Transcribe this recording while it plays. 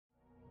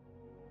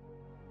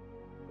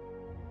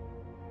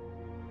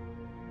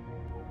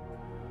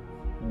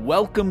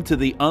Welcome to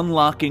the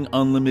Unlocking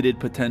Unlimited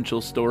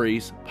Potential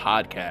Stories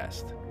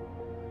podcast.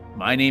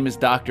 My name is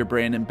Dr.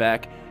 Brandon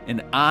Beck,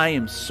 and I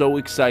am so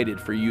excited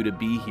for you to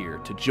be here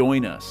to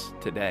join us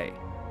today.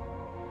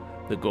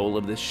 The goal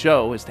of this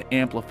show is to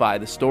amplify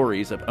the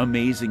stories of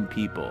amazing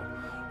people,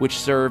 which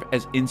serve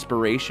as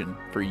inspiration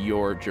for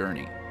your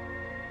journey.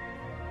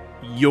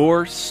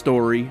 Your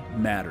story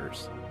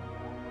matters.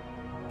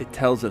 It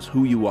tells us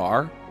who you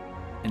are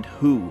and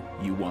who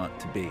you want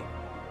to be.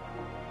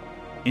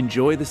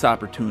 Enjoy this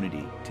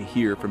opportunity to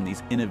hear from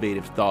these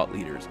innovative thought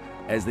leaders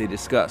as they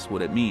discuss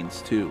what it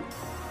means to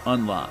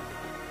unlock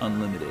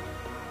unlimited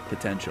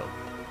potential.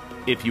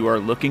 If you are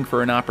looking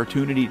for an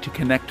opportunity to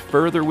connect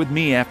further with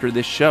me after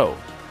this show,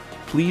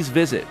 please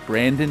visit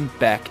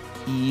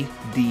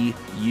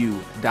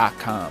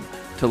brandonbeckedu.com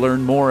to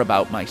learn more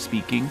about my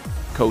speaking,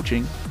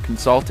 coaching,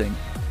 consulting,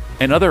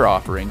 and other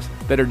offerings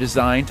that are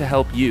designed to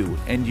help you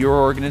and your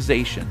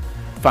organization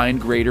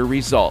find greater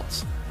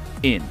results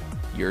in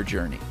your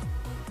journey.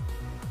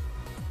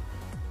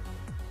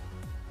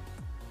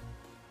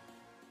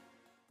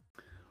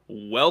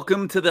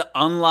 Welcome to the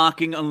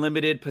Unlocking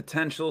Unlimited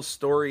Potential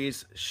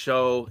Stories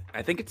show.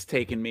 I think it's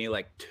taken me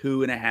like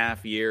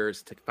 2.5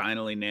 years to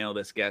finally nail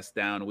this guest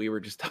down. We were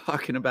just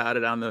talking about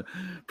it on the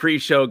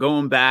pre-show,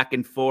 going back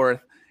and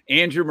forth.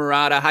 Andrew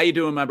Marotta, how you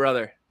doing, my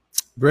brother?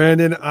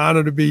 Brandon,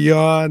 honored to be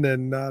on,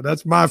 and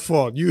that's my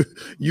fault.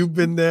 You've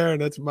been there,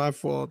 and that's my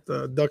fault,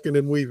 ducking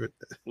and weaving.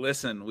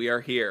 Listen, we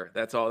are here.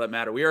 That's all that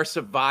matters. We are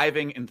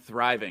surviving and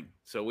thriving.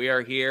 So we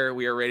are here.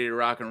 We are ready to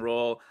rock and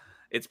roll.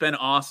 It's been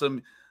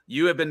awesome.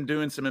 You have been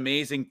doing some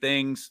amazing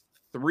things.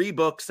 3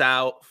 books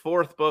out,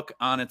 4th book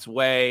on its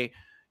way.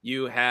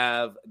 You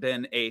have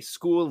been a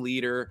school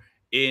leader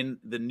in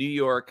the New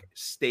York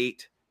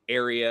State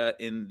area,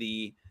 in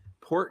the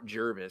Port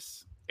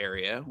Jervis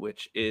area,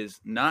 which is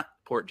not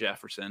Port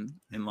Jefferson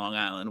in Long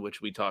Island,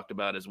 which we talked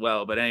about as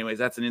well. But anyways,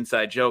 that's an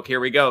inside joke. Here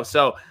we go.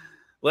 So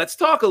let's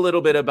talk a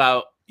little bit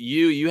about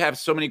you. You have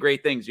so many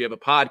great things. You have a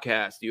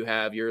podcast. You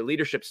have your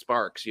Leadership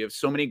Sparks. You have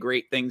so many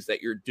great things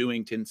that you're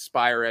doing to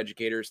inspire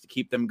educators, to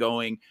keep them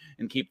going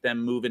and keep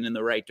them moving in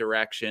the right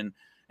direction.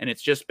 And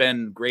it's just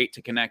been great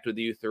to connect with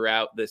you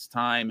throughout this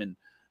time. And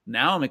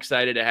now I'm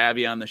excited to have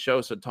you on the show.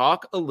 So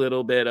talk a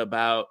little bit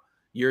about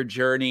your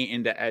journey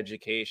into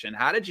education.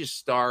 How did you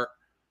start?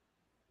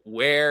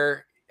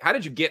 How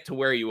did you get to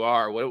where you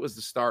are? What was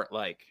the start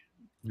like?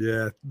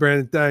 Yeah,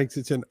 Brandon, thanks.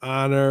 It's an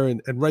honor,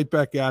 and right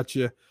back at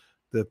you.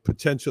 The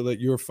potential that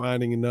you're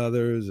finding in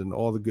others and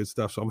all the good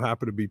stuff. So I'm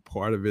happy to be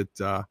part of it.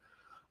 But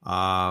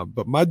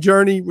my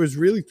journey was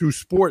really through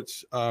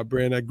sports,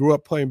 Brandon. I grew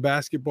up playing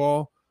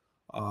basketball.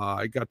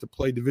 I got to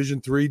play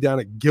Division III down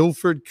at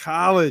Guilford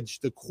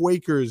College, the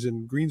Quakers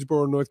in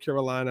Greensboro, North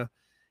Carolina.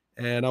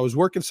 And I was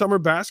working summer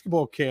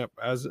basketball camp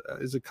as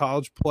a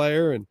college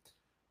player, and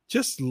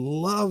just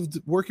loved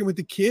working with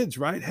the kids,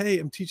 right? Hey,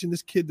 I'm teaching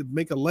this kid to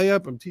make a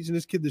layup. I'm teaching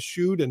this kid to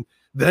shoot. And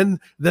then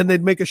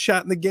they'd make a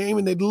shot in the game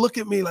and they'd look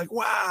at me like,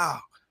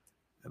 wow.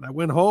 And I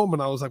went home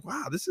and I was like,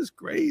 wow, this is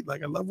great.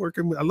 Like, I love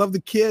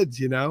the kids,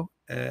 you know?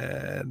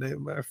 And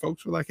my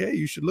folks were like, hey,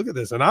 you should look at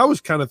this. And I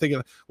was kind of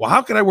thinking, well,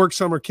 how can I work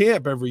summer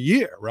camp every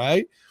year,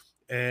 right?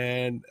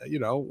 And, you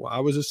know, I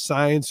was a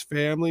science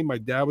family. My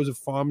dad was a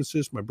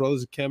pharmacist. My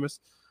brother's a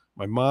chemist.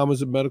 My mom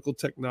was a medical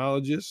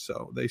technologist.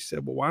 So they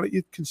said, well, why don't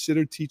you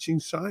consider teaching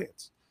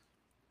science?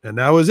 And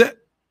that was it.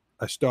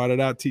 I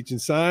started out teaching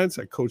science.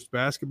 I coached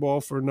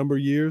basketball for a number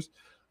of years,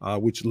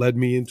 which led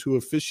me into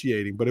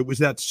officiating. But it was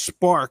that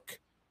spark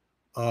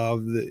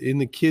in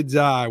the kid's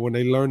eye when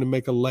they learn to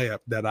make a layup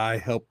that I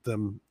helped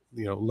them,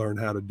 you know, learn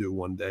how to do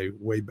one day,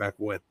 way back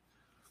when.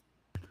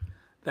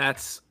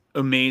 That's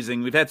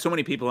amazing. We've had so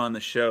many people on the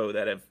show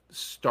that have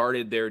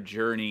started their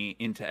journey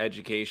into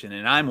education,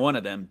 and I'm one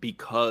of them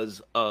because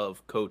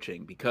of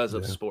coaching, because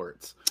of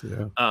sports.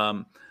 Yeah.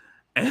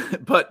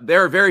 But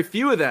there are very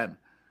few of them.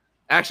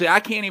 Actually,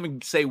 I can't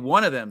even say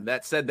one of them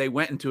that said they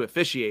went into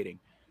officiating,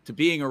 to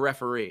being a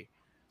referee.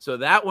 So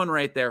that one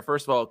right there,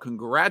 first of all,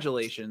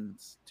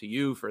 congratulations to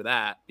you for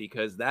that,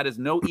 because that is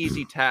no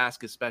easy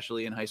task,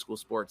 especially in high school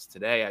sports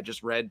today. I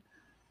just read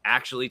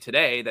actually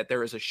today that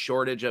there is a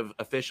shortage of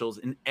officials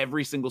in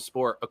every single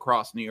sport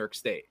across New York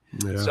State.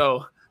 Yeah.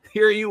 So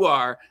here you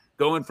are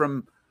going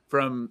from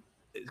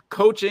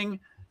coaching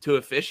to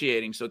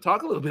officiating. So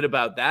talk a little bit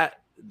about that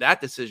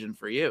decision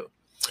for you.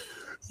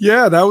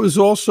 Yeah, that was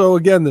also,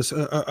 again, this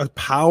a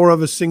power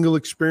of a single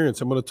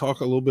experience. I'm going to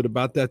talk a little bit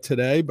about that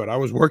today, but I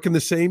was working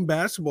the same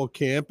basketball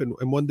camp, and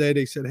one day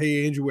they said,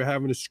 hey, Andrew, we're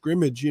having a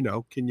scrimmage, you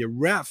know, can you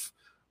ref?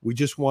 We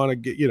just want to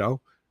get, you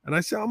know. And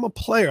I said, I'm a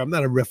player. I'm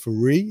not a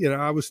referee. You know,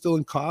 I was still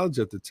in college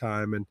at the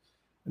time. And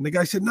the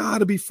guy said, nah,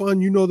 it'll be fun.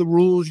 You know the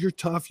rules. You're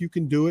tough. You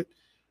can do it.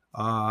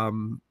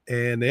 And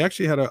they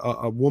actually had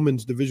a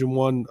women's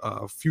Division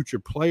I future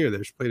player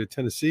there. She played at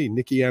Tennessee,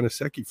 Nikki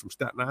Aniseki from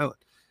Staten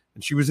Island.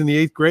 And she was in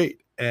the 8th grade.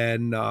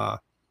 And the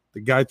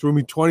guy threw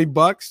me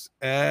 $20.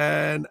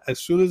 And as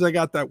soon as I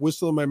got that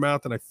whistle in my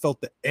mouth and I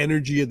felt the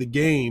energy of the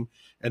game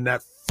and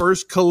that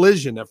first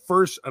collision,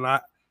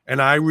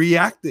 and I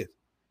reacted.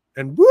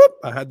 and whoop,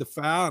 I had the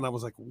foul, and I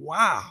was like,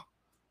 wow,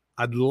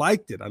 I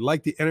liked it. I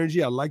liked the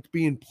energy. I liked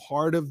being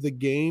part of the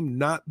game,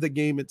 not the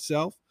game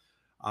itself.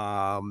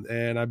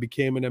 And I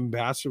became an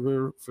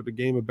ambassador for the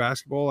game of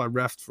basketball. I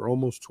reffed for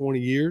almost 20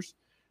 years.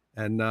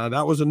 And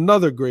that was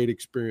another great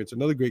experience,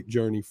 another great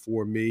journey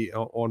for me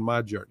on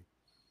my journey.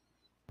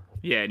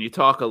 Yeah, and you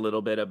talk a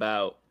little bit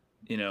about,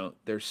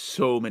 there's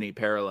so many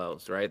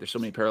parallels, right? There's so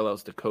many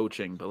parallels to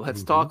coaching, but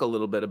let's talk a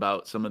little bit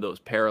about some of those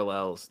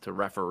parallels to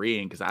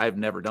refereeing, because I've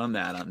never done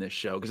that on this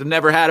show, because I've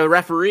never had a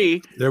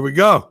referee. There we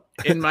go.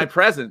 In my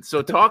presence.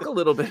 So talk a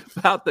little bit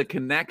about the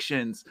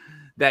connections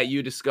that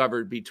you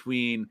discovered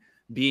between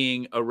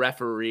being a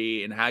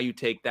referee and how you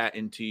take that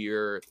into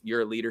your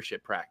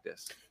leadership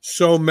practice.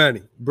 So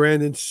many,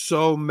 Brandon,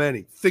 so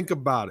many. Think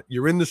about it.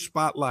 You're in the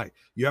spotlight.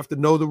 You have to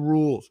know the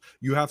rules.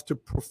 You have to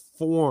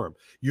perform.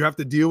 You have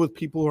to deal with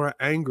people who are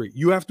angry.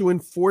 You have to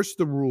enforce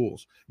the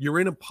rules.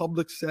 You're in a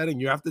public setting.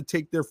 You have to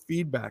take their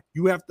feedback.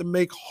 You have to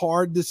make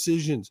hard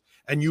decisions,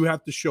 and you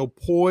have to show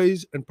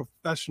poise and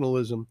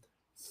professionalism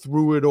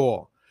through it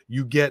all.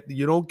 You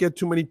don't get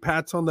too many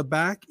pats on the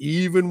back,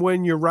 even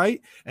when you're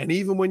right. And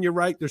even when you're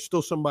right, there's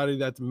still somebody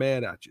that's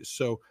mad at you.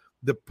 So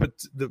the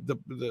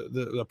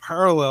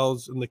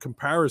parallels and the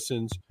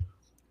comparisons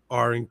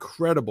are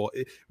incredible.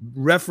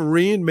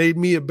 Refereeing made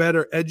me a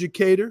better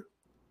educator,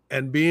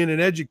 and being an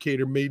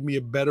educator made me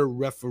a better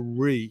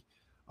referee.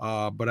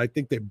 But I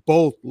think they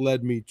both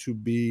led me to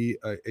be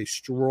a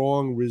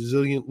strong,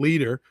 resilient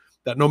leader,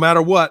 that no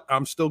matter what,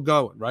 I'm still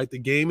going, right? The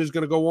game is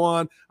going to go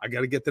on. I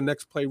got to get the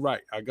next play right.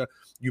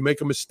 You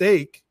make a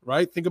mistake,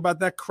 right? Think about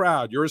that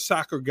crowd. You're a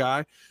soccer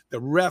guy. The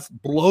ref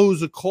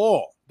blows a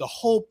call. The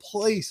whole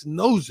place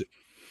knows it.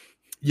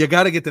 You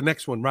got to get the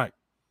next one right,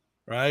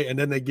 right? And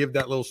then they give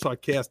that little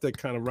sarcastic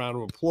kind of round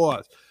of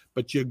applause.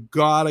 But you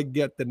got to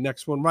get the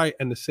next one right.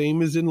 And the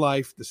same is in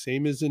life. The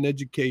same is in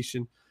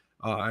education.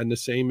 And the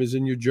same is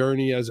in your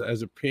journey as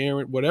a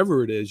parent,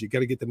 whatever it is. You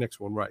got to get the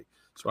next one right.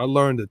 So I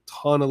learned a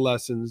ton of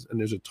lessons, and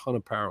there's a ton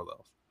of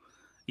parallels.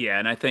 Yeah,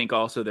 and I think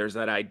also there's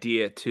that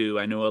idea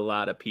too. I know a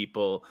lot of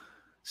people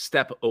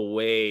step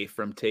away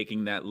from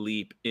taking that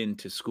leap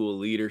into school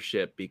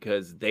leadership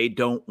because they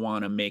don't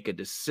want to make a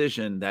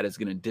decision that is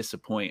going to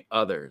disappoint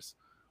others.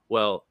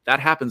 Well, that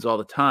happens all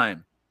the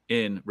time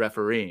in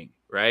refereeing,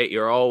 right?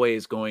 There's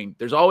always going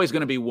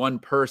to be one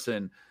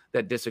person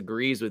that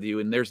disagrees with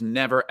you, and there's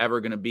never ever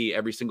going to be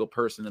every single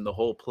person in the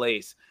whole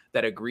place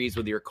that agrees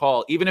with your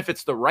call, even if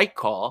it's the right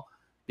call,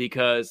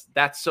 because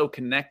that's so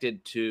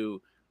connected to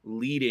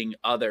leading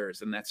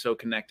others, and that's so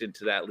connected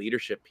to that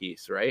leadership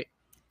piece, right?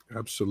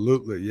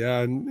 Absolutely.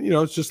 Yeah. And,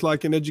 it's just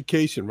like in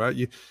education,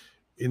 right?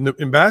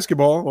 In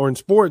basketball or in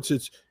sports,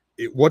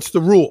 what's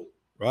the rule,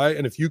 right?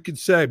 And if you could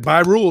say, by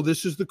rule,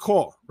 this is the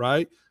call,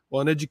 right?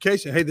 Well, in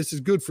education, hey, this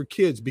is good for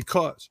kids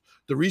because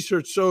the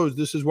research shows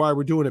this is why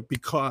we're doing it,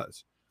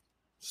 because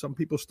some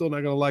people still not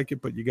going to like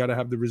it, but you got to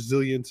have the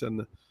resilience and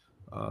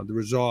the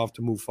resolve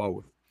to move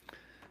forward.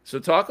 So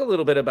talk a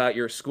little bit about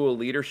your school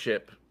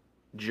leadership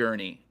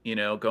journey,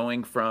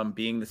 going from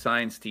being the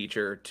science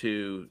teacher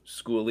to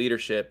school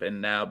leadership,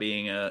 and now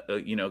being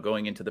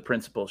going into the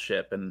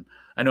principalship. And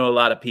I know a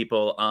lot of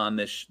people on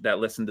this that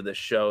listen to this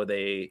show,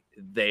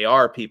 they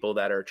are people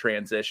that are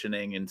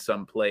transitioning in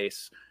some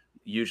place,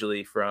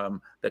 usually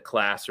from the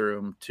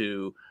classroom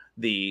to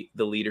the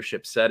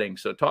leadership setting.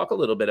 So talk a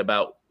little bit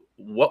about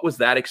what was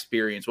that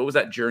experience? What was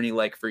that journey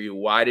like for you?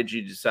 Why did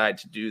you decide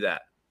to do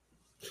that?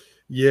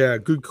 Yeah,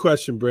 good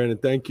question, Brandon.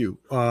 Thank you.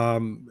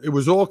 It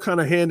was all kind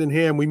of hand in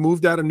hand. We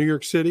moved out of New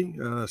York City,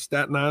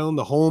 Staten Island,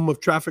 the home of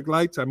traffic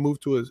lights. I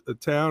moved to a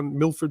town,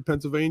 Milford,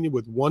 Pennsylvania,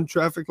 with one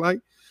traffic light.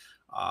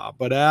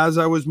 But as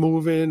I was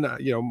moving,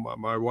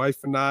 my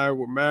wife and I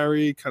were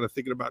married, kind of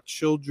thinking about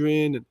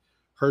children and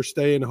her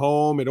staying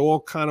home. It all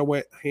kind of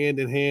went hand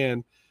in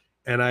hand.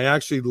 And I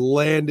actually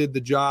landed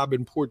the job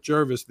in Port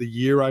Jervis the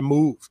year I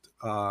moved.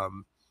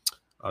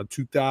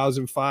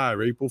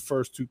 2005, April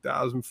 1st,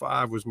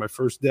 2005 was my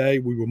first day.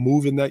 We were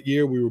moving that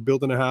year. We were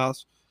building a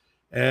house,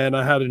 and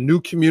I had a new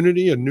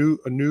community, a new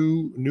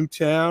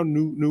town,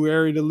 new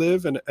area to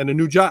live, and a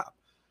new job.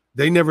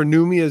 They never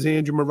knew me as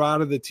Andrew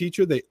Marotta, the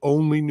teacher. They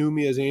only knew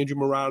me as Andrew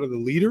Marotta, the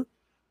leader,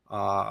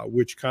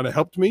 which kind of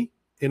helped me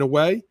in a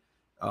way.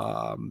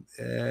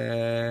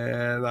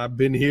 And I've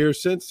been here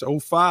since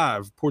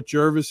 2005. Port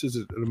Jervis is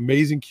an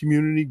amazing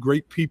community,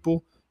 great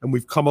people. And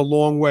we've come a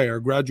long way. Our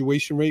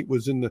graduation rate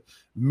was in the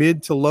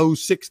mid to low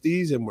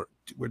 60s, and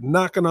we're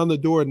knocking on the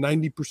door at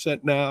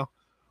 90% now.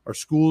 Our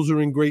schools are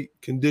in great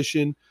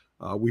condition.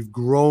 We've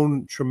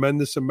grown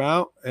tremendous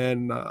amount,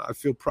 and I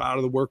feel proud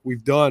of the work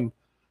we've done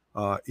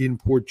in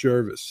Port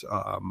Jervis.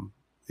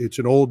 It's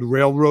an old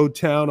railroad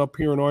town up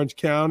here in Orange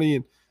County,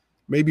 and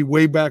maybe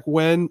way back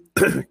when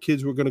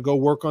kids were going to go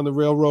work on the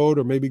railroad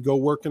or maybe go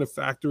work in a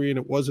factory, and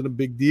it wasn't a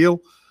big deal.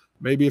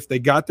 Maybe if they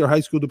got their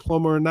high school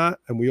diploma or not,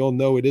 and we all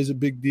know it is a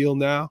big deal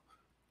now,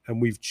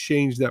 and we've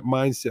changed that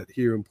mindset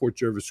here in Port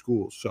Jervis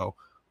schools. So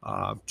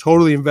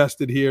totally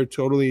invested here,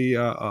 totally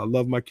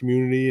love my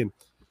community, and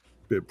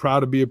proud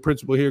to be a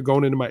principal here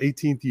going into my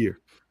 18th year.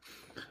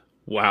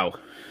 Wow.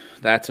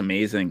 That's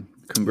amazing.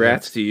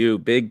 Congrats to you.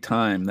 Big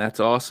time. That's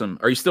awesome.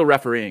 Are you still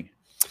refereeing?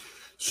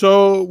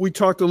 So we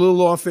talked a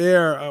little off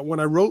air.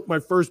 When I wrote my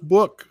first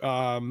book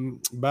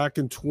back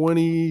in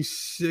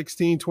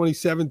 2016,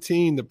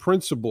 2017, The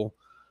Principle,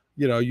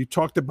 you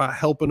talked about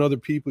helping other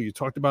people. You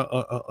talked about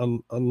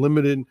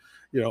unlimited,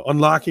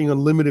 unlocking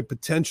unlimited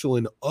potential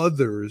in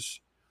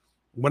others.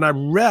 When I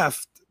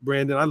reffed,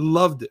 Brandon, I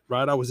loved it,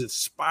 right? I was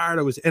inspired.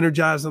 I was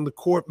energized on the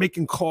court,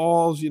 making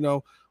calls,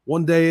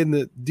 one day in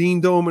the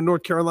Dean Dome in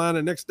North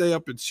Carolina, next day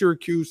up at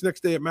Syracuse,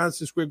 next day at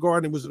Madison Square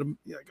Garden.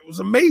 It was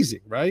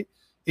amazing, right?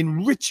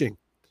 Enriching.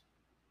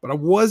 But I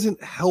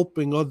wasn't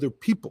helping other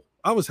people.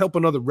 I was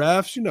helping other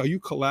refs. You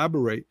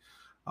collaborate.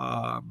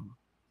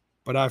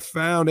 But I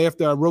found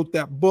after I wrote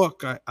that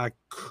book, I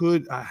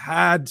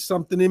had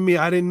something in me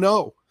I didn't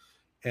know.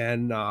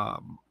 And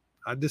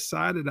I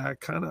decided I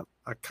kind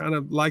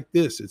of like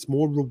this. It's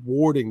more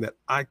rewarding that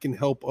I can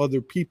help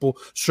other people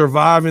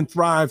survive and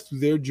thrive through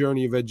their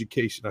journey of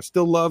education. I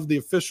still love the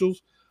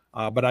officials,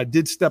 but I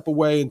did step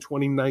away in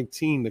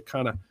 2019 to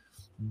kind of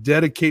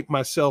dedicate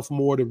myself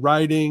more to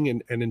writing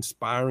and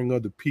inspiring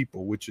other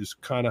people, which is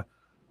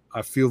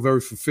I feel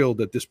very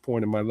fulfilled at this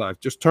point in my life.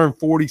 Just turned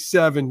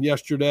 47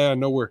 yesterday. I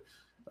know we're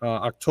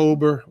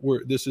October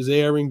where this is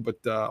airing, but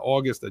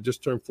August, I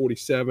just turned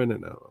 47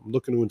 and I'm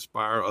looking to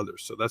inspire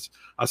others. So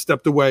I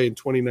stepped away in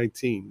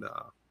 2019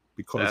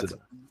 because of that.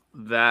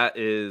 That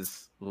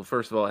is, well,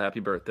 first of all, happy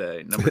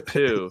birthday. Number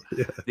two,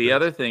 the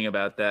other thing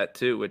about that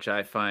too, which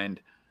I find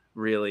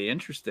really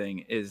interesting,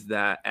 is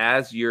that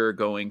as you're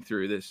going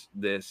through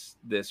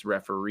this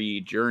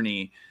referee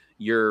journey,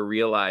 you're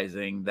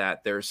realizing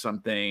that there's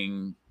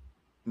something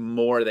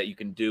more that you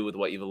can do with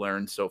what you've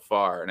learned so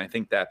far. And I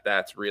think that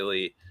that's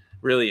really,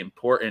 really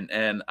important.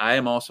 And I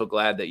am also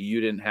glad that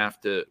you didn't have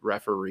to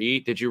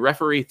referee. Did you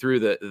referee through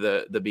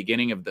the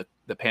beginning of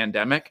the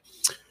pandemic?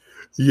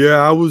 Yeah,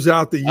 I was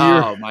out the year.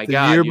 Oh my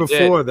God, year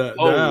before did. that.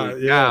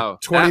 Holy cow.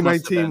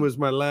 2019 was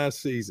my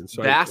last season.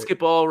 So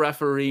basketball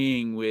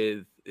refereeing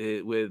with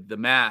the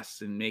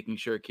masks and making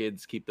sure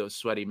kids keep those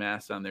sweaty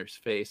masks on their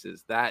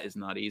faces. That is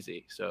not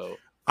easy. So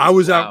I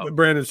was out,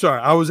 Brandon. Sorry,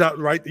 I was out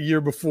right the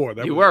year before.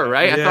 You were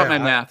right. I thought my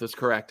math was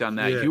correct on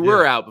that. You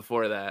were out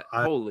before that.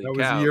 Holy cow! That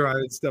was the year I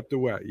had stepped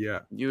away. Yeah.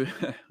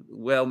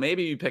 Well,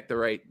 maybe you picked the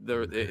right.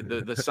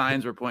 The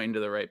signs were pointing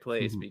to the right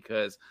place,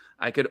 because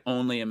I could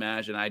only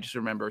imagine. I just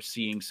remember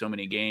seeing so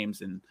many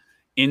games and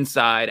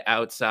inside,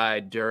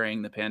 outside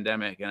during the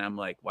pandemic, and I'm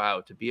like,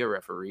 wow, to be a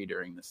referee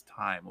during this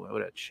time,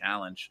 what a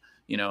challenge.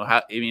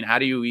 How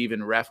do you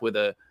even ref with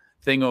a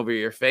thing over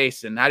your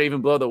face, and how do you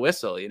even blow the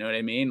whistle? You know what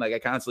I mean? Like, I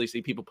constantly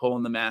see people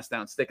pulling the mask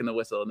down, sticking the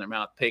whistle in their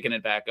mouth, picking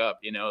it back up,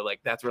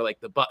 like that's where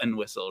like the button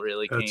whistle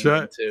really came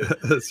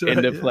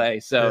into play.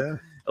 So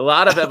a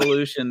lot of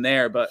evolution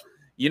there, but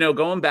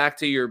going back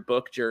to your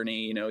book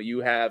journey, you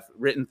have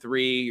written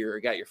 3, you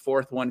got your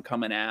 4th one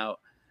coming out,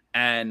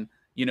 and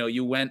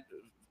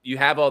you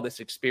have all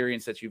this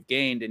experience that you've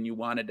gained, and you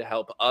wanted to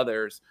help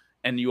others.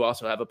 And you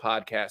also have a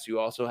podcast. You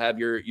also have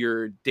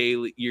your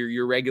daily,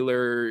 your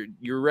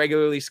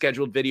regularly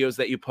scheduled videos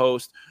that you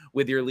post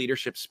with your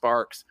Leadership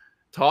Sparks.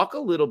 Talk a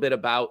little bit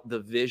about the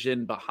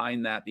vision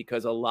behind that,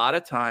 because a lot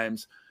of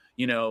times,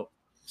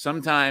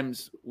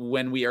 sometimes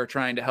when we are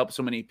trying to help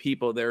so many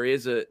people, there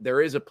is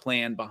a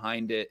plan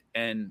behind it,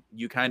 and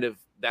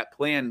that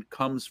plan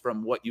comes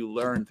from what you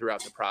learn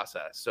throughout the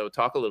process. So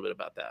talk a little bit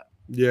about that.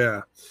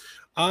 Yeah.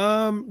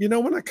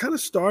 When I kind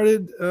of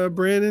started,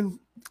 Brandon,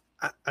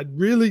 I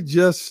really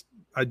just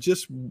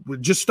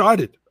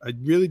started. I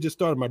really just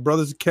started. My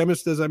brother's a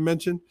chemist, as I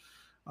mentioned.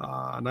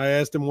 And I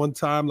asked him one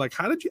time, like,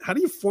 how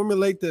do you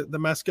formulate the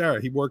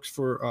mascara? He works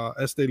for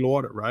Estee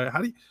Lauder,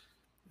 right?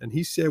 And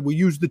he said, we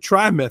use the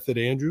try method,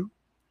 Andrew.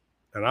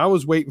 And I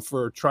was waiting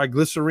for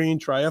triglycerine,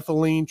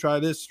 triethylene, try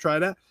this, try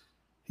that.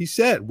 He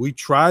said, we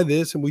try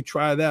this and we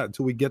try that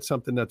until we get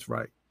something that's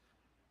right.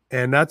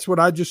 And that's what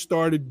I just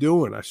started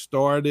doing. I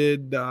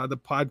started the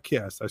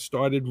podcast. I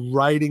started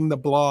writing the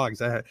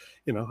blogs. I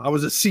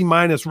was a C-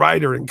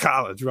 writer in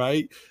college,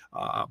 right?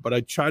 But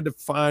I tried to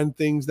find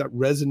things that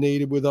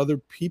resonated with other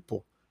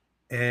people.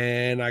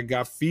 And I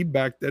got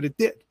feedback that it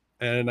did.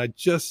 And I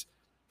just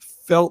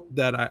felt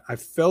that I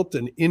felt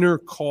an inner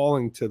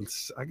calling to,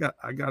 I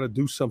got to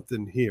do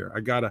something here. I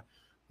got to,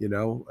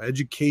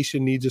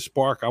 education needs a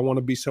spark. I want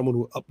to be someone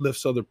who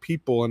uplifts other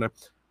people. And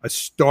I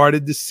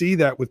started to see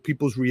that with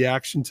people's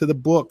reaction to the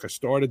book. I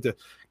started to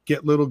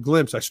get little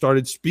glimpses. I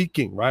started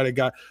speaking, right?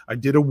 I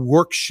did a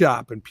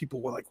workshop, and people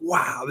were like,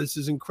 wow, this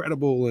is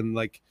incredible. And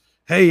like,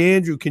 hey,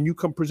 Andrew, can you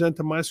come present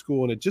to my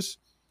school? And it just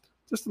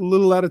a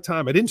little at a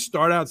time. I didn't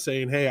start out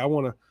saying, hey, I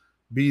want to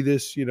be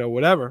this,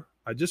 whatever.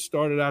 I just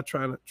started out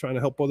trying to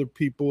help other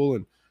people,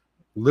 and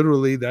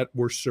literally that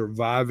were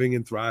surviving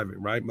and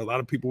thriving, right? A lot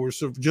of people were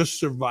just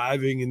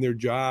surviving in their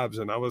jobs.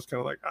 And I was kind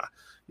of like,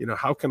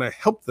 how can I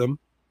help them?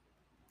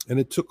 And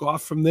it took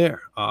off from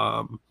there.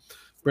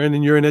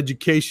 Brandon, you're in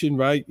education,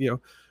 right?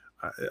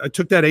 I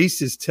took that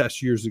ACEs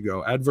test years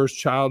ago, adverse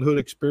childhood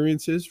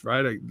experiences,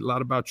 right? A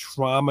lot about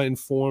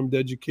trauma-informed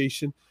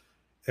education.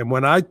 And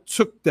when I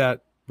took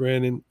that,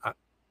 Brandon,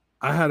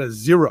 I had a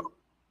 0.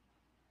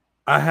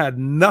 I had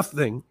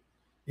nothing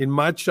in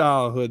my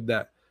childhood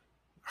that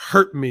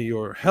hurt me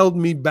or held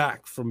me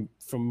back from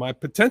my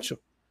potential.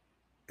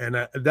 And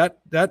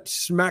that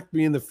smacked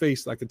me in the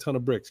face like a ton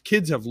of bricks.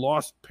 Kids have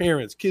lost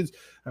parents. Kids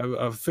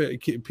have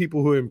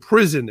people who are in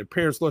prison. Their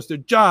parents lost their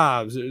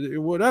jobs.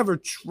 Whatever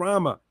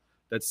trauma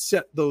that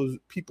set those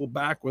people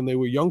back when they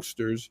were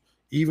youngsters,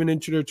 even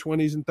into their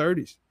 20s and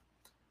 30s.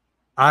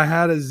 I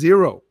had a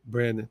 0,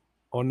 Brandon,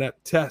 on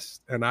that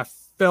test, and I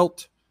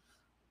felt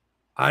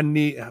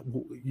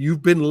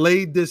you've been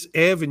laid this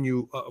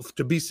avenue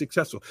to be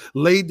successful,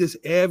 laid this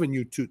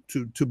avenue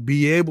to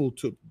be able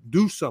to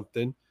do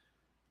something.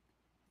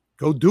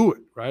 Go do it,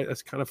 right? I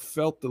kind of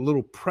felt the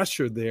little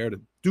pressure there to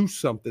do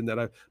something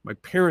that my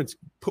parents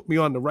put me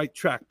on the right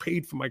track,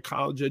 paid for my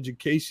college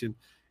education,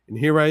 and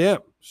here I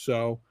am.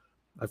 So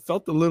I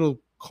felt a little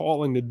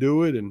calling to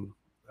do it, and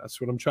that's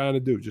what I'm trying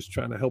to do, just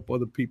trying to help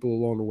other people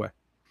along the way.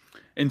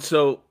 And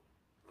so,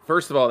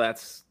 first of all,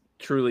 that's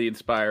truly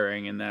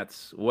inspiring, and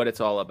that's what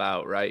it's all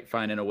about, right?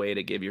 Finding a way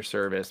to give your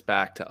service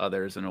back to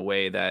others in a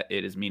way that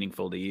it is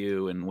meaningful to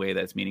you and a way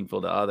that's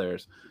meaningful to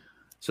others.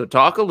 So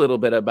talk a little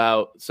bit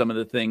about some of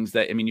the things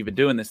that, I mean, you've been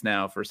doing this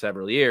now for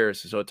several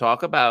years. So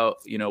talk about,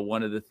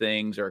 one of the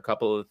things or a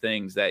couple of the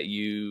things that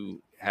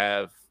you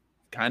have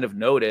kind of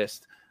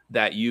noticed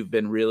that you've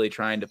been really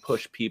trying to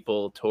push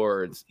people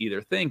towards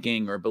either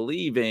thinking or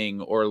believing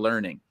or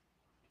learning.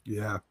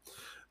 Yeah.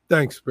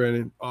 Thanks,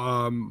 Brandon.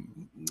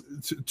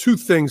 Two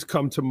things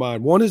come to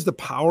mind. One is the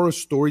power of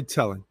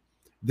storytelling.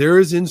 There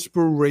is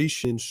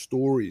inspiration in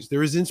stories.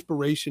 There is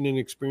inspiration in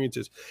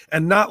experiences.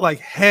 And not like,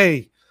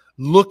 hey,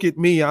 look at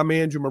me, I'm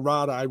Andrew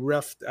Marotta, I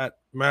reffed at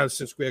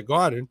Madison Square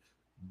Garden.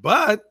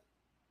 But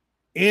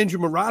Andrew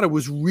Marotta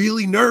was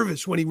really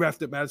nervous when he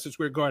reffed at Madison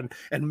Square Garden.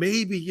 And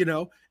maybe,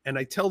 and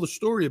I tell the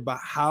story about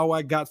how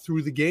I got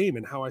through the game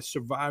and how I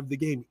survived the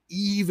game,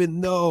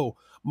 even though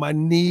my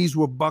knees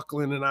were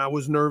buckling and I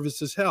was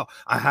nervous as hell.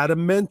 I had a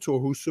mentor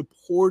who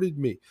supported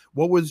me.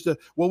 What was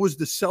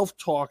the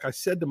self-talk I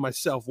said to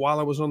myself while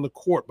I was on the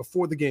court,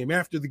 before the game,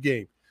 after the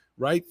game,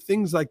 right?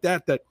 Things like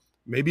that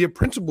maybe a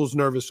principal's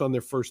nervous on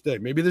their first day.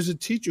 Maybe there's a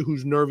teacher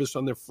who's nervous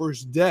on their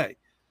first day.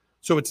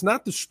 So it's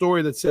not the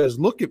story that says,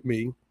 look at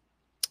me.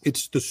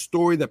 It's the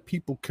story that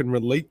people can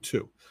relate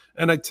to.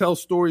 And I tell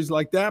stories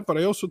like that, but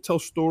I also tell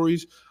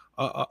stories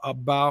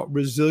about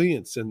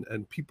resilience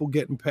and people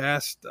getting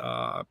past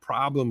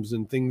problems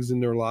and things in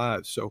their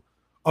lives. So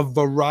a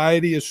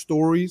variety of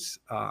stories,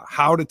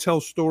 how to tell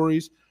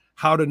stories,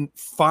 how to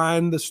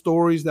find the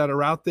stories that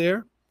are out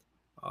there,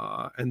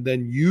 and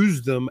then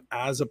use them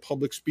as a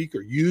public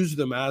speaker, use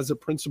them as a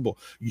principal,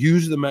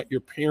 use them at your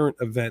parent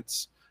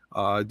events,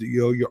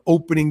 your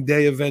opening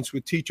day events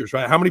with teachers,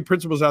 right? How many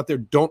principals out there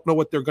don't know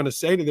what they're going to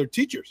say to their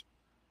teachers,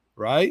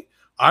 right?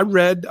 I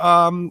read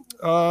the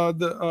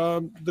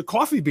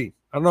Coffee Bean.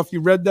 I don't know if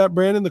you read that,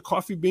 Brandon, the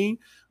Coffee Bean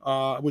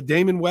with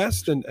Damon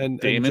West and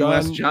Damon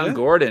West, John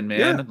Gordon, man.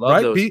 Yeah, love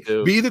right? those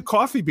two. Be the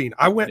Coffee Bean.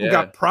 I went and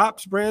got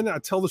props, Brandon. I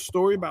tell the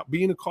story about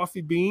being a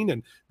coffee bean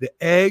and the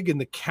egg and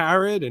the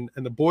carrot and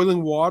the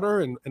boiling water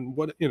and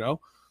what,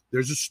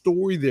 there's a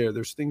story there.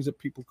 There's things that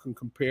people can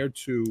compare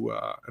to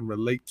and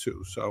relate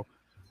to. So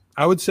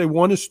I would say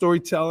one is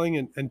storytelling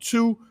and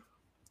two,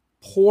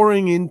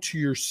 pouring into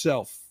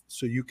yourself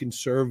so you can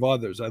serve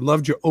others. I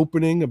loved your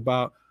opening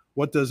about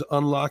what does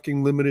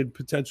unlocking limited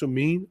potential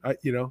mean?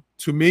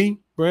 To me,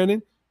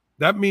 Brandon,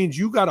 that means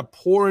you got to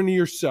pour into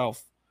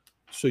yourself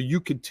so you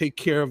can take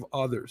care of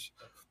others.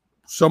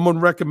 Someone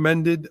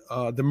recommended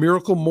The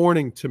Miracle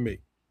Morning to me,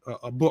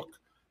 a book,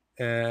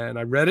 and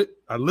I read it.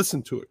 I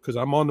listened to it because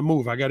I'm on the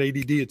move. I got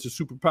ADD. It's a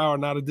superpower,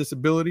 not a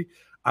disability.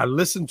 I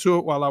listened to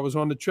it while I was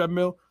on the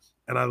treadmill,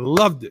 and I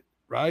loved it,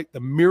 right? The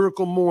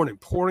Miracle Morning,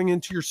 pouring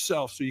into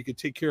yourself so you can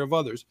take care of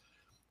others.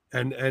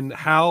 And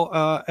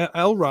Hal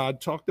Elrod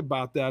talked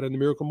about that in The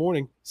Miracle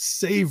Morning,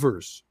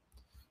 savers.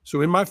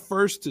 So in my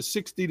first to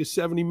 60 to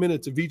 70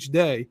 minutes of each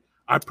day,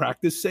 I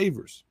practice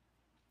savers,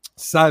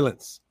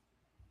 silence,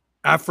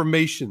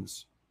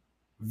 affirmations,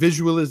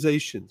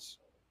 visualizations,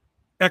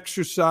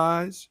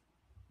 exercise,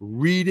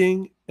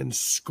 reading, and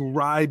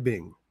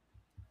scribing.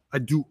 I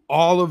do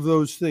all of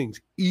those things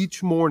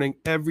each morning,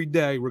 every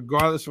day,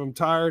 regardless if I'm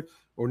tired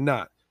or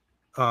not.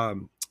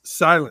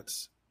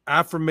 Silence,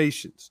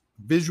 affirmations,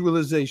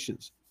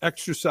 visualizations,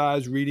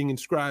 exercise, reading, and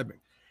scribing.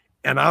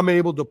 And I'm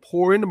able to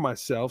pour into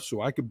myself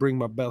so I could bring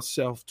my best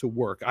self to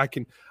work. I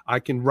can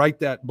write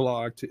that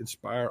blog to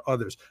inspire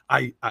others.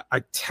 I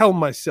tell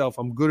myself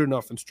I'm good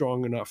enough and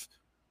strong enough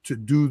to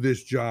do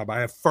this job.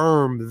 I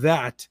affirm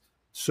that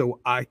so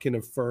I can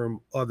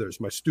affirm others,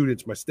 my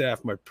students, my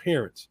staff, my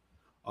parents.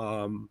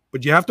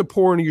 But you have to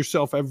pour into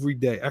yourself every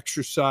day.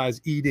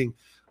 Exercise, eating,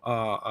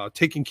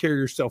 taking care of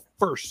yourself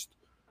first.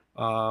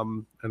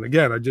 And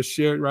again, I just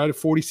shared right at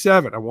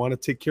 47. I want to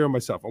take care of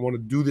myself. I want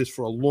to do this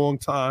for a long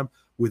time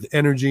with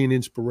energy and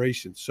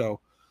inspiration. So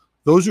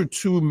those are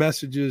two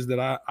messages that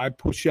I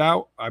push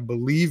out. I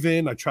believe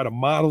in. I try to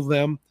model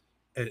them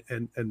and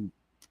in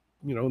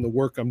the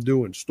work I'm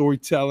doing,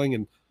 storytelling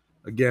and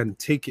again,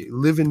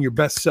 live in your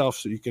best self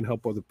so you can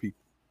help other people.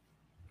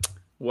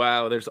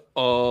 Wow, there's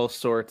all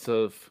sorts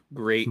of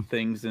great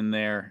things in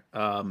there.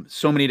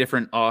 So many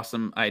different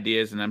awesome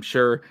ideas. And I'm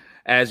sure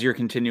as you're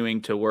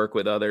continuing to work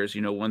with others,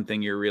 one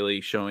thing you're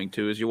really showing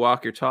too is you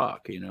walk your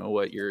talk,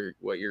 what you're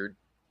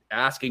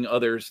asking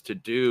others to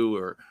do,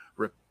 or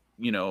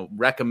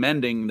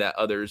recommending that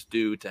others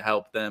do to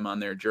help them on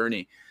their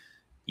journey.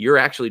 You're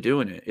actually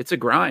doing it. It's a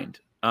grind.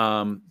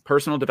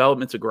 Personal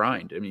development's a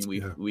grind. I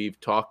mean,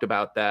 we've talked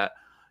about that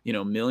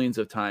millions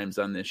of times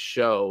on this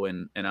show.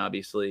 And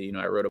obviously,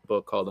 I wrote a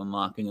book called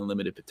Unlocking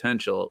Unlimited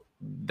Potential.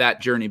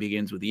 That journey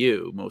begins with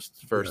you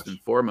first and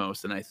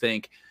foremost. And I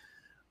think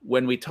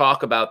when we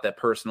talk about that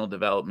personal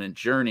development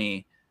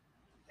journey,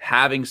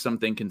 having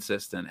something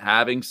consistent,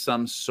 having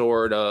some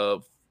sort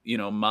of,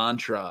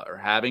 mantra, or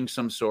having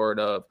some sort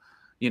of,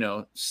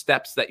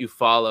 steps that you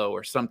follow,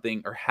 or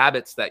something, or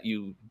habits that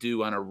you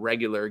do on a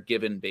regular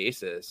given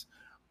basis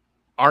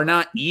are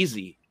not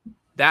easy.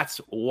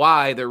 That's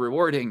why they're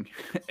rewarding.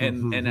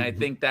 And I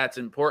think that's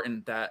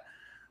important, that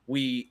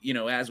we,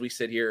 as we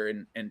sit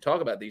here and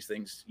talk about these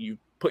things, you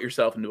put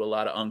yourself into a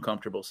lot of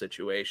uncomfortable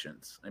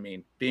situations. I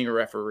mean, being a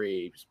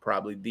referee is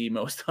probably the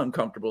most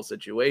uncomfortable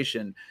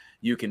situation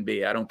you can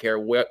be. I don't care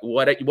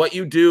what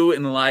you do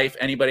in life,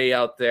 anybody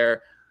out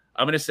there,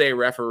 I'm going to say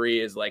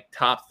referee is like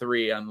top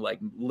 3 on like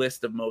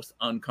list of most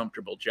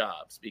uncomfortable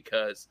jobs,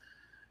 because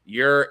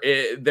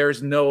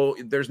there's no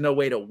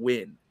way to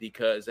win,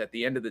 because at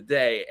the end of the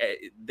day,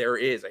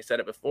 I said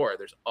it before,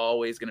 there's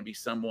always going to be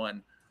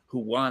someone who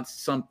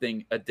wants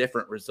a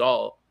different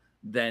result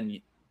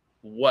than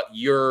what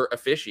you're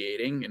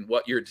officiating and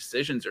what your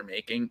decisions are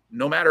making,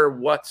 no matter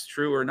what's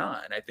true or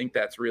not. And I think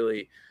that's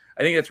really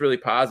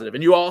positive.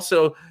 And you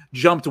also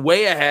jumped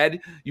way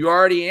ahead. You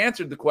already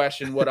answered the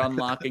question, what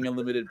unlocking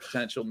unlimited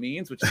potential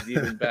means, which is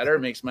even better. It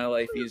makes my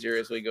life easier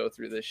as we go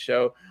through this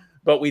show.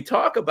 But we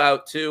talk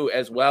about too,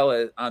 as well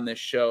as on this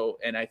show,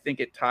 and I think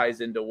it ties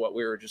into what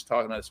we were just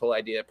talking about, this whole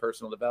idea of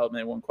personal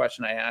development. One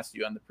question I asked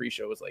you on the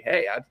pre-show was like,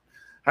 hey,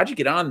 how'd you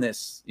get on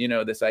this,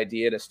 this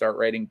idea to start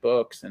writing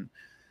books? And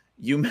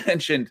you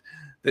mentioned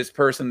this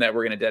person that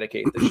we're going to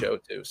dedicate the show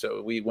to.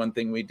 So one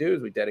thing we do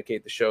is we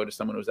dedicate the show to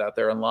someone who's out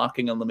there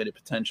unlocking unlimited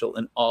potential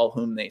in all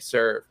whom they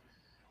serve.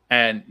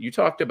 And you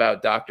talked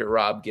about Dr.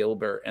 Rob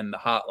Gilbert and the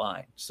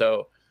hotline.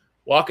 So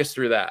walk us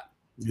through that.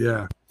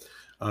 Yeah.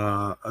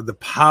 The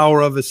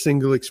power of a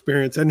single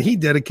experience. And he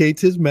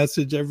dedicates his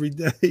message every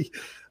day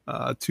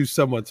to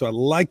someone. So I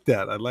like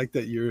that. I like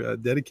that you're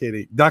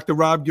dedicating. Dr.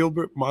 Rob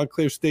Gilbert,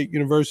 Montclair State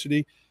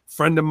University,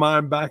 friend of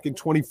mine back in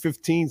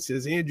 2015,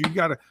 says, Andrew,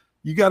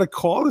 you got to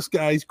call this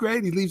guy. He's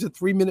great. He leaves a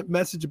 3-minute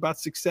message about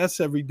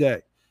success every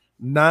day.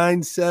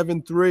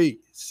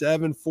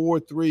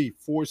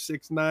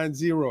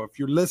 973-743-4690. If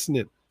you're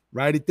listening,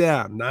 write it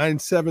down.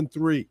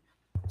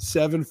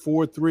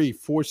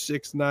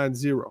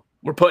 973-743-4690.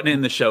 We're putting it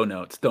in the show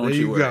notes. Don't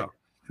you worry. Go.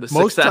 The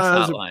success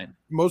hotline.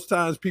 Most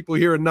times people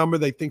hear a number,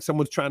 they think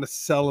someone's trying to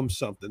sell them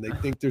something. They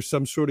think there's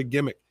some sort of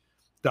gimmick.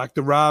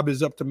 Dr. Rob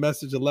is up to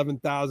message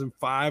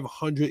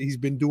 11,500. He's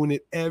been doing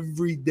it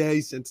every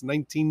day since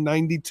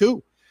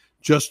 1992.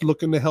 Just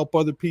looking to help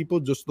other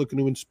people, just looking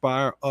to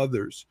inspire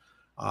others.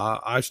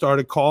 I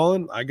started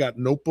calling. I got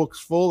notebooks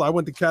full. I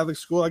went to Catholic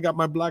school. I got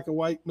my black and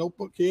white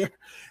notebook here.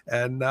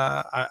 And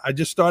I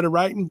just started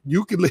writing.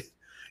 You could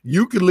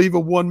leave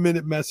a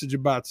 1-minute message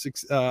about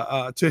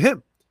to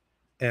him.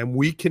 And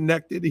we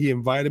connected. He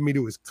invited me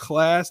to his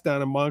class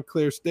down in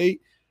Montclair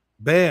State.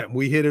 Bam,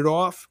 we hit it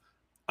off.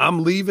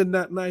 I'm leaving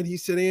that night. He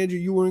said, Andrew,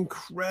 you were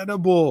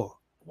incredible.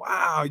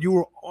 Wow, you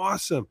were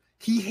awesome.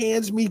 He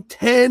hands me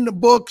 10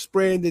 books,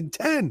 Brandon,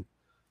 10.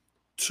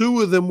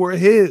 2 of them were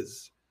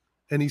his.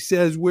 And he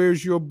says,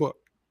 where's your book?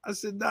 I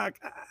said, Doc,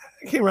 I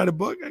can't write a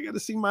book. I got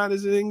to see mine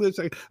is in English.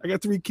 I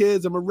got 3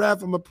 kids. I'm a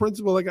rep. I'm a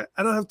principal. I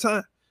don't have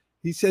time.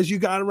 He says, you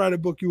got to write a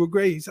book. You were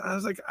great. I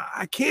was like,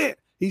 I can't.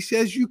 He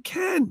says, you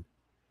can.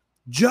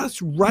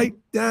 Just write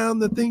down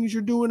the things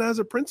you're doing as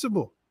a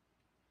principal.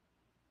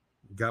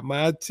 Got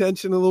my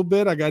attention a little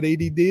bit. I got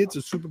ADD. It's a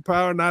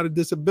superpower, not a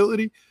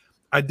disability.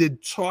 I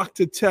did talk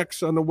to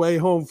text on the way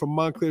home from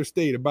Montclair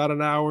State, about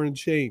an hour and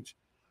change.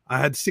 I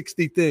had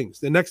 60 things.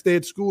 The next day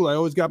at school, I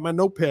always got my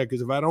notepad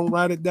because if I don't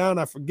write it down,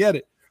 I forget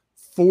it.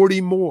 40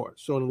 more.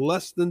 So in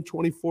less than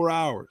 24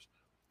 hours,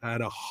 I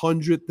had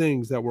 100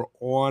 things that were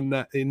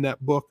in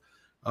that book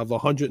of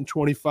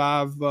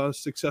 125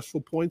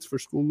 successful points for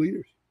school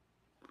leaders.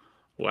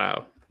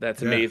 Wow.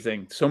 That's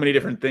amazing. So many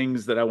different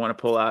things that I want to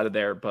pull out of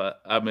there,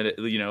 but I'm going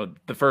to,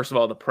 first of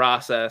all, the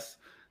process,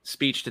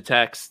 speech to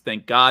text.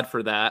 Thank God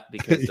for that,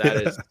 because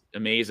that is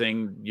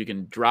amazing. You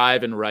can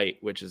drive and write,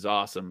 which is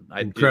awesome.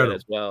 I do that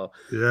as well.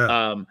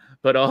 Yeah.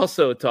 But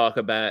also talk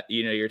about,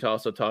 you're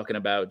also talking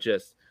about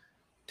just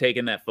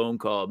taking that phone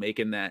call,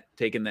 taking that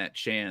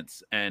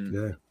chance.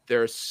 And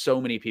there are so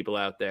many people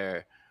out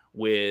there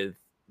with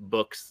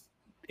books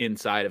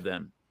inside of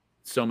them.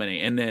 So many.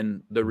 And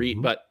then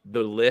but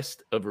the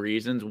list of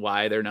reasons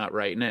why they're not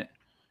writing it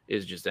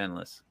is just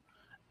endless.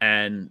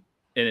 And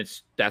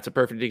that's a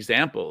perfect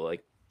example.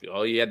 Like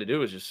all you had to do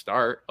was just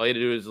start. All you had to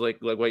do is like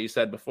what you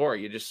said before.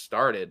 You just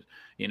started.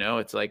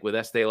 It's like with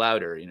Estee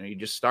Lauder. You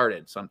just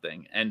started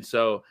something. And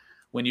so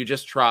when you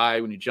just try,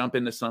 when you jump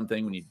into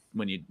something,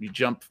 when you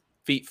jump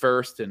feet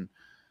first, and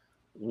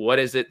what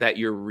is it that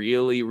you're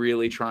really,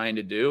 really trying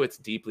to do? It's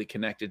deeply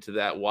connected to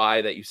that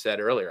why that you said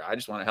earlier. I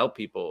just want to help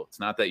people. It's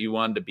not that you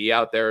wanted to be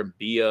out there and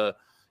be a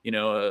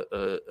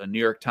New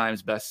York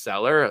Times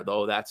bestseller,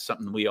 though that's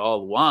something we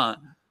all want.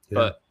 Yeah.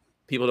 But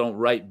people don't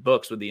write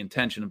books with the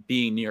intention of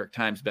being New York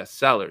Times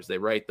bestsellers. They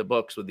write the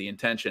books with the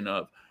intention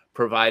of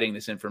providing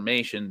this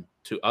information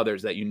to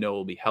others that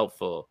will be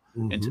helpful.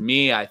 Mm-hmm. And to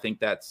me, I think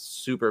that's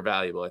super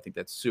valuable. I think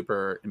that's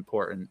super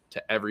important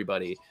to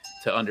everybody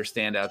to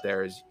understand out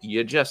there is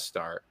you just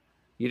start.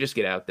 You just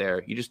get out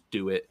there. You just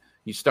do it.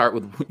 You start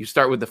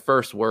with the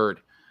first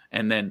word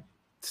and then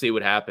see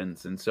what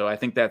happens. And so I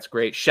think that's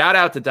great. Shout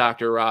out to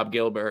Dr. Rob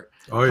Gilbert.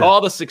 Oh, yeah.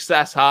 Call the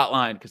Success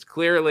Hotline, because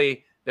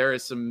clearly there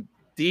is some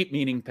deep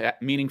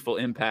meaningful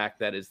impact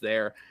that is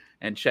there,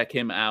 and check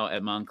him out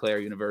at Montclair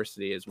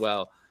University as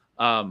well.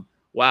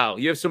 Wow,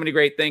 you have so many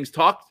great things.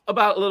 Talk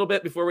about a little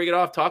bit before we get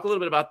off. Talk a little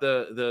bit about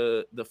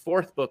the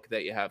fourth book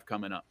that you have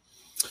coming up.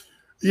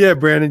 Yeah,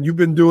 Brandon, you've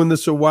been doing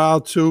this a while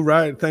too,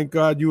 right? Thank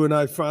God you and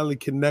I finally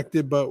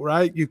connected, but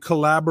right, you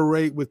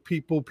collaborate with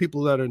people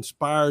that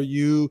inspire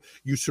you.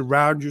 You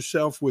surround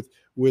yourself with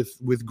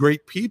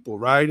great people,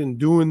 right? And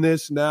doing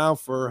this now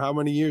for how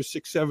many years?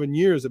 6, 7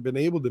 years, I've been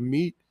able to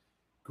meet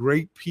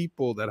great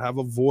people that have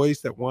a voice,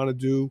 that want to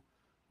do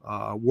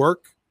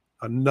work.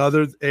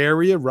 Another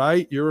area,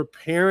 right? You're a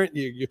parent.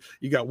 You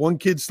got one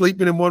kid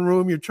sleeping in one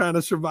room. You're trying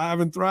to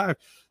survive and thrive.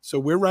 So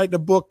we're writing a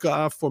book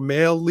for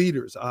male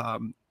leaders.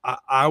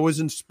 I was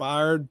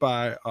inspired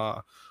by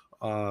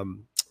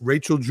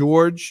Rachel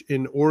George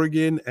in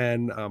Oregon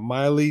and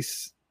Miley.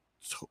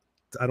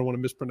 I don't want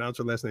to mispronounce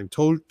her last name.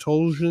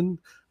 Toljan.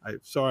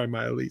 Sorry,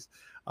 Miley.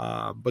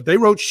 But they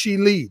wrote She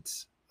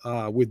Leads.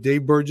 With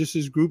Dave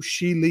Burgess's group,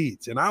 She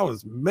Leads. And I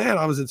was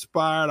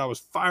inspired. I was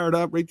fired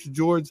up. Rachel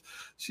George,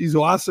 she's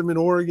awesome in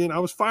Oregon. I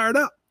was fired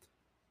up.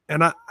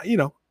 And I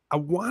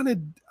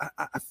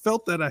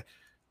felt that I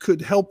could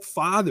help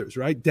fathers,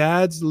 right?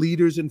 Dads,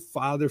 leaders, and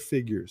father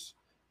figures,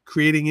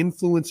 creating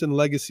influence and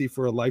legacy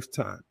for a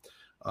lifetime.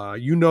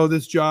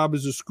 This job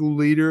as a school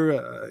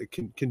leader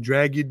can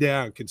drag you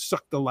down, can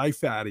suck the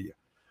life out of you.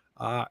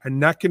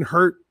 And that can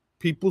hurt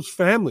people's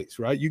families,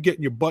 right? You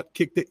getting your butt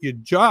kicked at your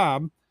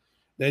job,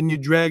 then you're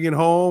dragging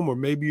home, or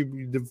maybe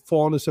you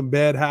fall into some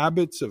bad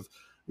habits of,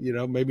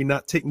 maybe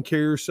not taking care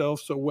of yourself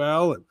so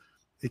well, and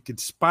it could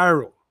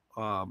spiral.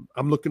 I'm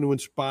looking to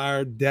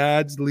inspire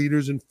dads,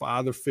 leaders, and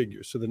father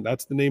figures. So then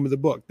that's the name of the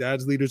book,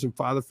 Dads, Leaders, and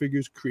Father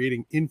Figures,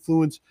 Creating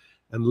Influence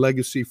and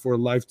Legacy for a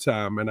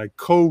Lifetime. And I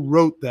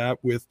co-wrote that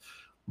with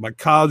my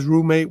college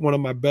roommate, one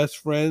of my best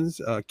friends,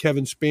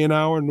 Kevin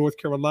Spanauer in North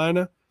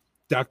Carolina,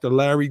 Dr.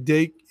 Larry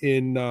Dake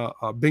in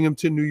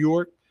Binghamton, New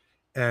York,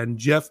 and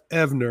Jeff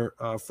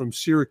Evner from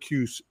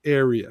Syracuse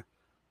area.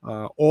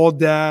 All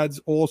dads,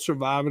 all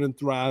surviving and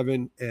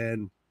thriving,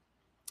 and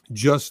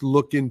just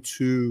looking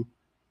to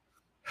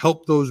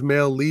help those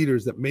male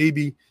leaders that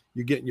maybe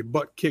you're getting your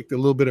butt kicked a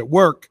little bit at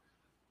work.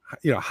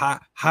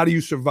 How do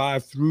you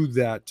survive through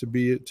that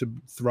to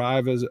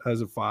thrive as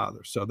a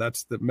father? So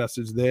that's the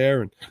message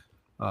there. And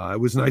it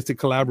was nice to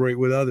collaborate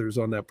with others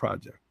on that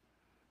project.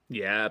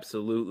 Yeah,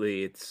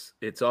 absolutely.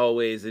 It's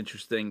always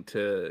interesting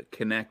to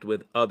connect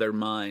with other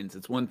minds.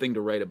 It's one thing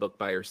to write a book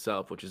by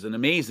yourself, which is an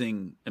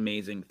amazing,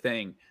 amazing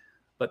thing.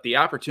 But the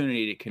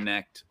opportunity to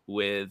connect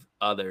with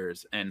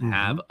others and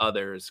have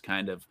others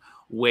kind of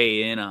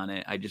weigh in on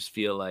it, I just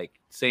feel like,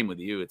 same with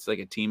you, it's like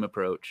a team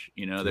approach.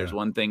 There's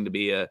one thing to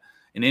be an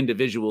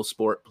individual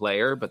sport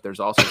player, but there's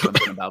also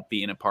something about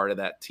being a part of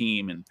that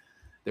team. And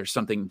there's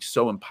something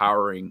so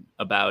empowering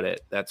about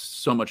it that's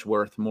so much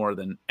worth more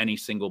than any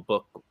single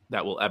book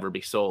that will ever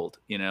be sold.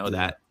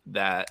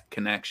 That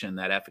connection,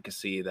 that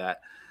efficacy,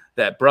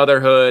 that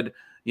brotherhood,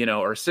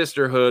 or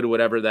sisterhood,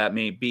 whatever that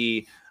may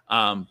be.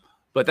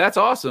 But that's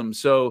awesome.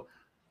 So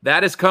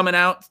that is coming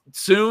out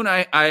soon,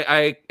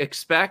 I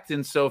expect.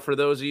 And so for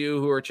those of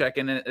you who are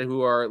checking it,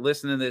 who are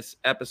listening to this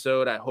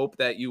episode, I hope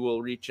that you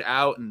will reach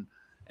out and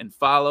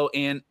follow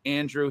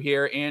Andrew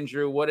here.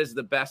 Andrew, what is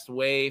the best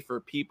way for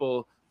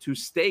people to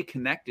stay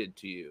connected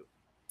to you?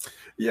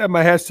 Yeah,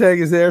 my hashtag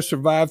is there,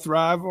 Survive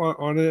Thrive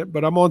on it.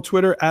 But I'm on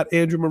Twitter at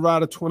Andrew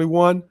Marotta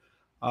 21,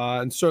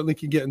 and certainly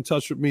can get in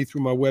touch with me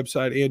through my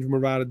website,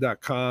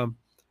 andrewmarotta.com.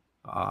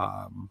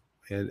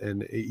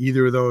 And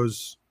either of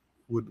those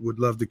would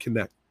love to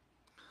connect.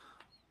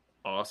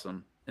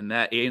 Awesome. And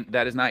that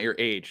is not your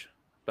age,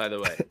 by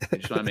the way. I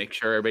just want to make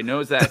sure everybody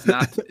knows that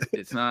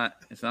it's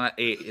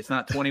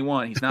not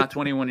 21. He's not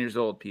 21 years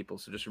old, people.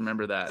 So just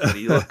remember that. But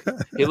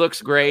he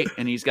looks great,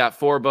 and he's got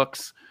 4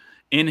 books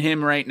in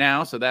him right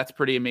now. So that's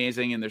pretty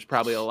amazing. And there's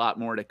probably a lot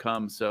more to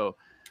come. So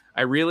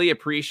I really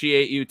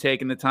appreciate you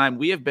taking the time.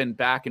 We have been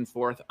back and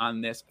forth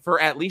on this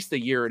for at least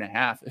 1.5 years,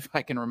 if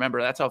I can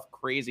remember. That's how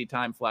crazy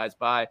time flies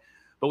by.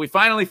 But we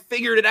finally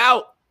figured it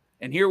out.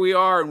 And here we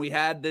are, and we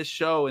had this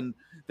show, and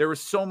there was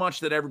so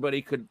much that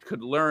everybody could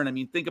learn. I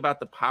mean, think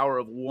about the power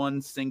of one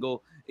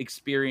single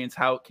experience,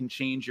 how it can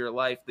change your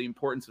life, the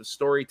importance of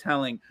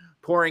storytelling,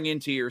 pouring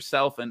into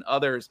yourself and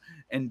others.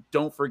 And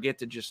don't forget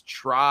to just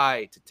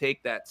try to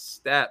take that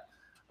step.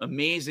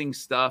 Amazing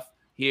stuff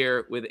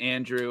here with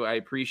Andrew. I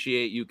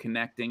appreciate you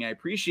connecting. I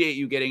appreciate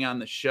you getting on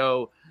the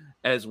show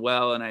as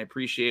well. And I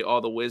appreciate all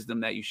the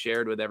wisdom that you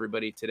shared with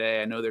everybody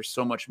today. I know there's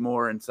so much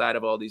more inside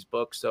of all these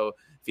books. So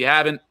if you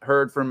haven't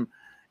heard from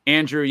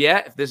Andrew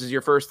yet, if this is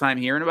your first time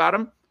hearing about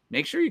him,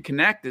 make sure you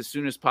connect as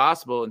soon as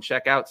possible and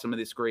check out some of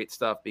this great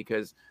stuff,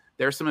 because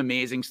there's some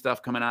amazing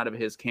stuff coming out of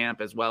his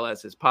camp, as well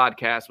as his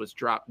podcast,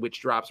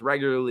 which drops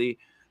regularly,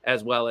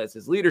 as well as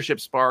his Leadership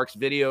Sparks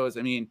videos.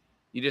 I mean,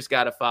 you just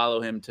got to follow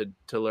him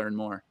to learn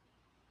more.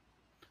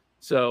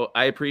 So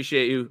I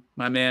appreciate you,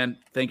 my man.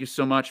 Thank you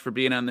so much for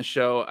being on the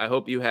show. I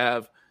hope you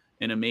have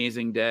an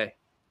amazing day.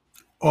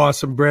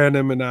 Awesome,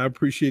 Brandon. And I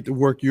appreciate the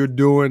work you're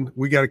doing.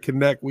 We got to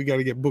connect. We got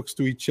to get books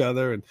to each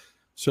other, and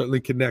certainly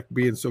connect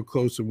being so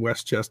close in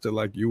Westchester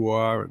like you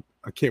are. And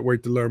I can't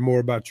wait to learn more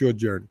about your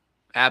journey.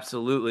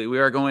 Absolutely. We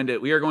are going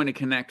to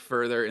connect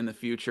further in the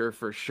future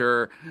for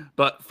sure.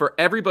 But for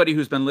everybody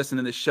who's been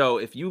listening to this show,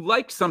 if you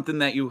like something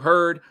that you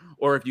heard,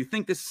 or if you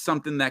think this is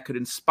something that could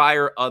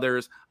inspire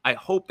others, I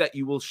hope that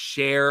you will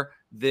share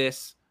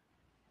this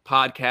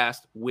podcast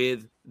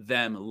with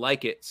them.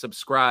 Like it,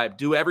 subscribe,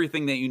 do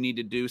everything that you need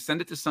to do.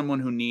 Send it to someone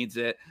who needs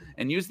it,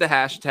 and use the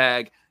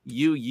hashtag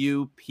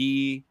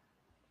UUP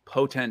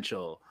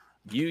potential.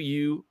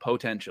 UU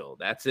potential.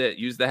 That's it.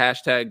 Use the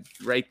hashtag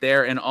right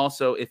there. And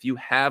also, if you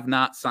have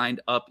not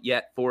signed up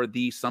yet for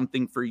the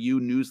Something for You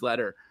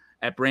newsletter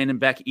at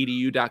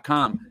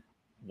brandonbeckedu.com,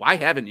 why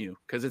haven't you?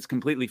 Because it's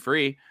completely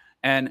free,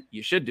 and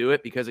you should do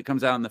it, because it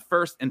comes out on the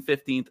 1st and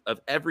 15th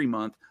of every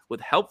month with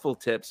helpful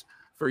tips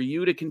for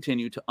you to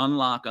continue to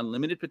unlock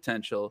unlimited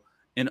potential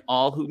in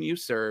all whom you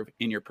serve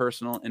in your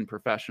personal and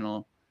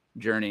professional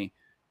journey.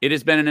 It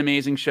has been an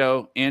amazing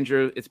show.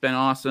 Andrew, it's been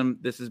awesome.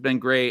 This has been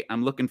great.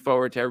 I'm looking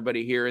forward to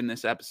everybody hearing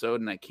this episode,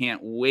 and I can't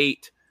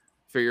wait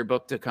for your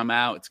book to come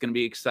out. It's going to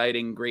be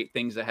exciting. Great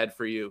things ahead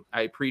for you.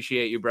 I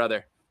appreciate you,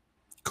 brother.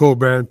 Cool,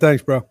 Brandon.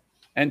 Thanks, bro.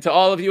 And to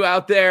all of you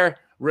out there,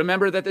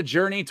 remember that the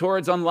journey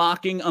towards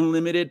unlocking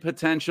unlimited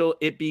potential,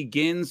 it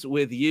begins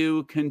with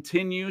you.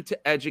 Continue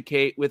to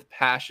educate with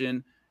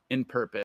passion and purpose.